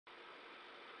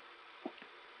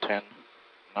10,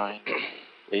 9,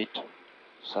 8,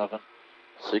 7,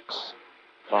 6,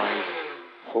 5,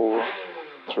 4,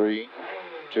 3,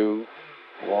 2,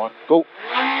 1, go.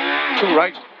 2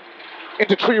 right,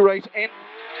 into 3 right in,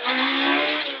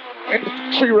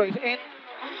 into 3 right in,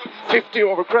 50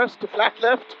 over crest to flat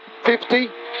left, 50,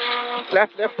 flat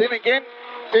left in again,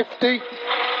 50,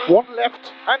 1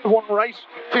 left and 1 right,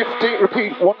 50,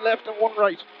 repeat, 1 left and 1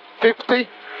 right, 50,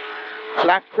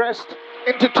 flat crest,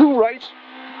 into 2 right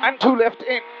and 2 left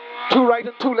in, 2 right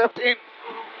and 2 left in,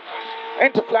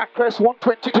 into flat crest,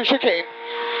 120 to chicane,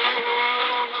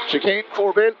 chicane,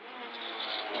 4 bail,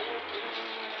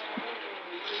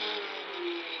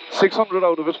 600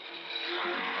 out of it.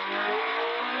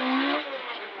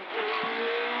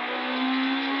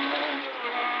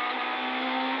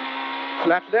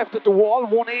 Flat left at the wall,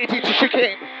 180 to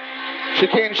chicane.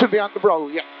 Chicane should be on the brow,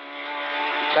 yeah.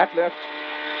 Flat left,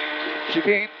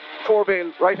 chicane, 4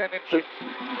 bail, right hand entry.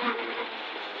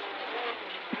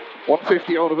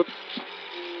 150 out of it.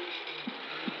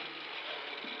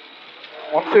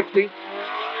 150.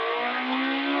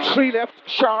 3 left,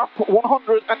 sharp,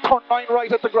 100 and turn 9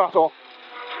 right at the grotto.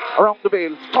 Around the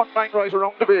bail, turn 9 right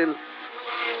around the bail.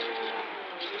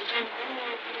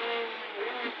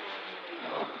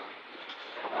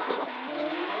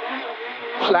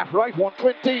 Flat right,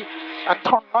 120 and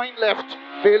turn 9 left.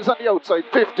 Bails on the outside,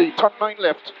 50, turn 9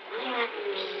 left.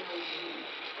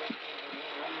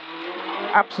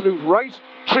 Absolute right,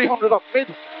 300 up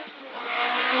mid.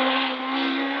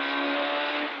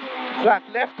 Flat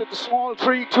left at the small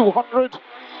tree, 200.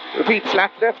 Repeat,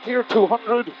 flat left here,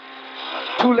 200.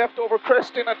 2 left over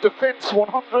crest in at the fence,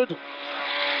 100.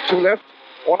 2 left,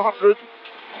 100.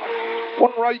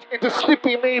 1 right into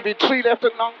slippy maybe, 3 left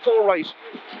and long 4 right.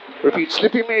 Repeat,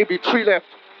 slippy maybe, 3 left.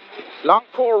 Long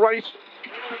 4 right.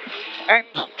 And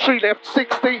 3 left,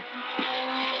 60.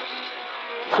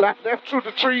 Flat left through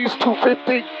the trees,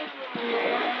 250.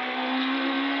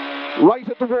 Right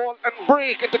at the wall and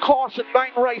brake into caution,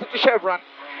 9 right at the chevron.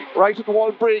 Right at the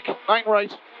wall, brake, 9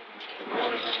 right.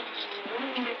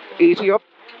 80 up.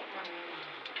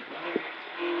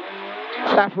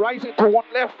 Flat right into 1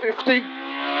 left, 50.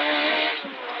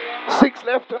 6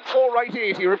 left and 4 right,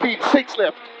 80. Repeat, 6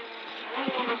 left.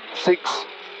 6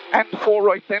 and 4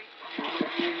 right then.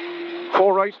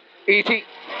 4 right, 80.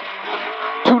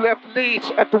 2 left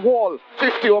late at the wall,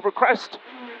 50 over crest.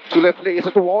 2 left late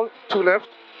at the wall, 2 left,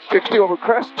 50 over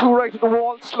crest. 2 right at the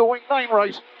wall, slowing 9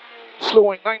 right.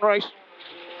 Slowing 9 right.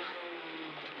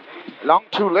 Long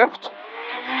 2 left.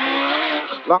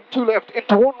 Long 2 left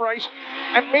into 1 right.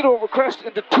 And mid over crest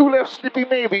into 2 left, slippy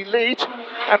maybe, late.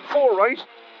 And 4 right.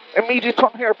 Immediate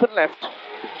turn hairpin left.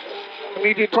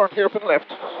 Immediate turn hairpin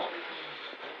left.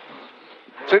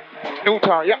 That's it. New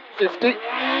tar, yeah, 50.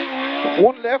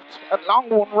 1 left and long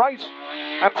 1 right.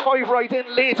 And 5 right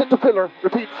in late at the pillar.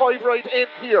 Repeat, 5 right in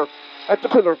here at the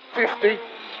pillar. 50.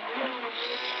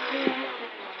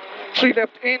 3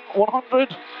 left in,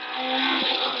 100.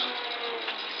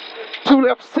 2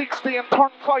 left, 60 and turn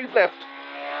 5 left.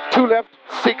 2 left,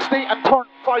 60 and turn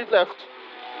 5 left.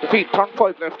 Repeat, turn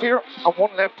 5 left here and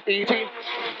 1 left, 80.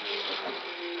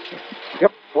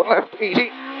 Yep, 1 left,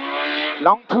 80.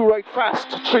 Long 2 right fast,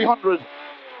 300.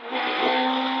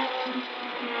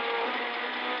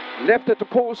 Left at the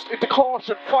post into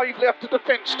caution, 5 left at the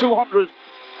fence, 200.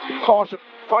 Caution,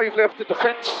 5 left at the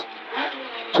fence,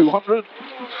 200.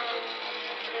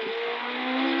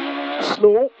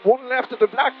 Slow, 1 left at the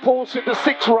black post into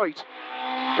 6 right.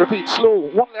 Repeat, slow,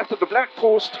 1 left at the black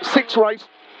post, 6 right,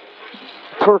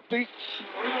 30.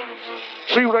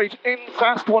 3 right in,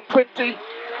 fast, 120.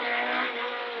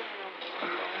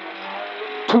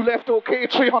 2 left, okay,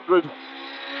 300.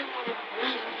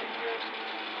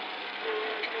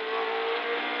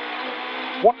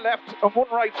 1 left and 1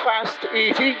 right fast,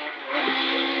 80.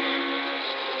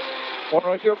 1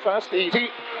 right here fast, 80.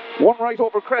 1 right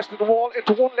over crest of the wall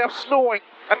into 1 left slowing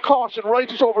and caution,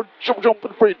 right is over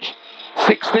jumping bridge,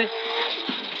 60.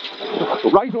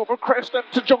 Right over crest and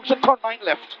to junction, turn 9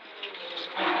 left,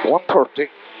 130.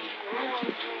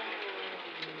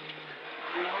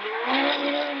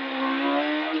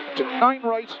 To 9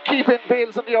 right, keep in,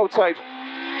 bails on the outside.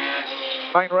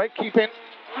 9 right, keep in.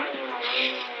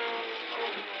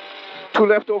 2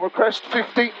 left over crest,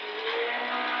 50.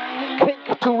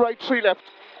 Kink, 2 right, 3 left.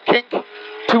 Kink,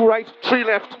 2 right, 3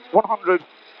 left, 100.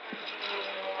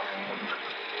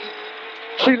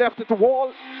 3 left at the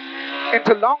wall,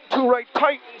 into long 2 right,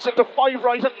 tightens into 5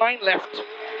 right and 9 left.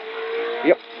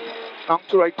 Yep, long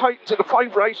 2 right, tightens into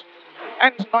 5 right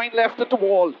and 9 left at the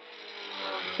wall.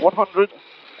 100.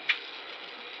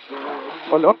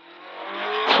 Well done.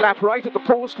 Flat right at the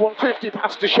post, 150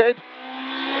 past the shed.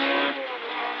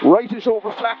 Rightish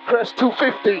over flat crest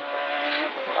 250.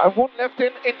 And one left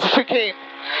into chicane.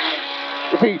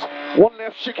 Repeat, one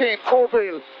left chicane, 4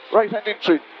 bail, right hand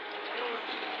entry.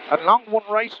 And long one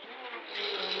right.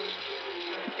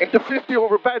 Into 50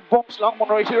 over bad bumps, long one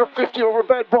right here, 50 over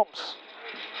bad bumps.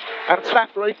 And flat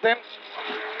right then,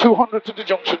 200 to the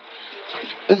junction.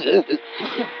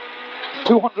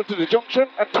 200 to the junction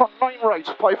and turn 9 right,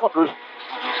 500.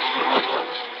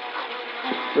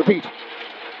 Repeat,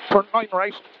 turn 9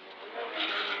 right,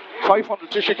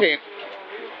 500 to chicane.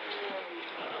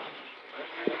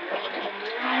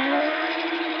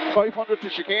 500 to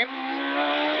chicane.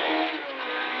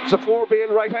 It's a 4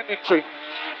 bail right hand entry.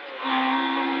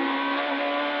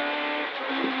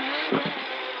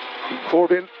 4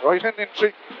 bail right hand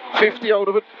entry, 50 out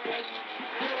of it.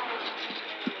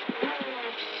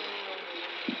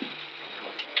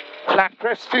 Flat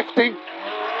crest 50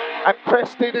 and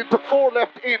crested into 4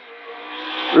 left in.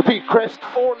 Repeat, crest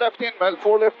 4 left in, Mel,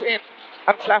 4 left in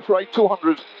and flat right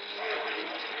 200.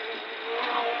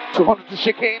 200 to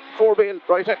chicane, 4 bail,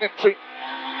 right hand entry,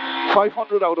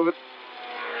 500 out of it.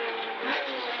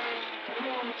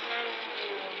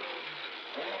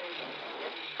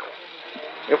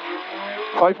 Yep,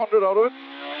 500 out of it.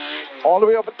 All the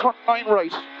way up and turn 9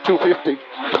 right, 250.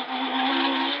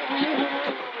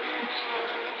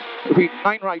 Repeat,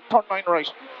 9 right, turn 9 right.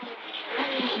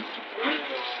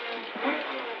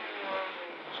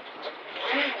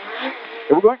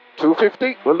 Here we're going,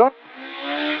 250, well done.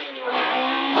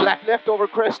 Flat left over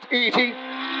crest 80.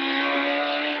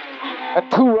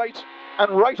 And 2 right,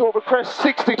 and right over crest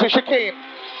 60 to chicane.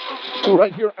 2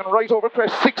 right here, and right over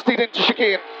crest 60 into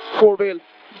chicane, 4 bail.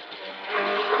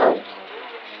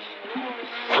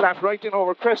 Flat right in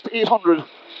over crest 800.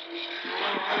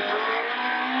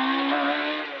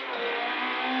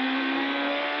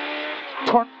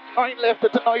 Turn 9 left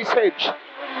at the nice hedge,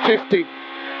 50.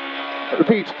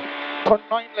 Repeat, turn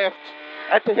 9 left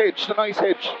at the hedge, the nice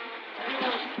hedge,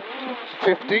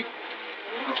 50.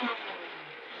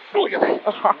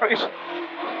 Alright.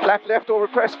 Flat left over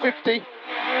crest 50.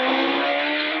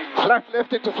 Flat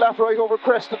left into flat right over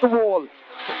crest at the wall,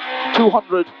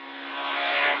 200.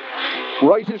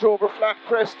 Rightish over flat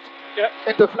crest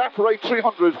into flat right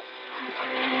 300.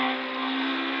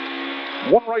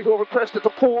 1 right over crest at the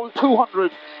pole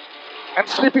 200. And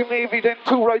slippy maybe then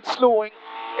 2 right slowing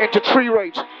into 3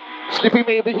 right. Slippy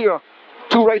maybe here,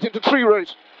 2 right into 3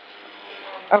 right.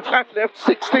 And flat left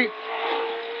 60.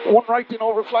 1 right in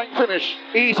over flying finish,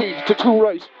 80 to 2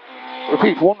 right.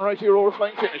 Repeat, 1 right here over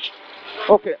flying finish.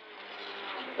 Okay,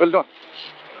 well done.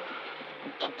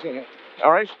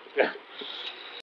 Alright? Yeah.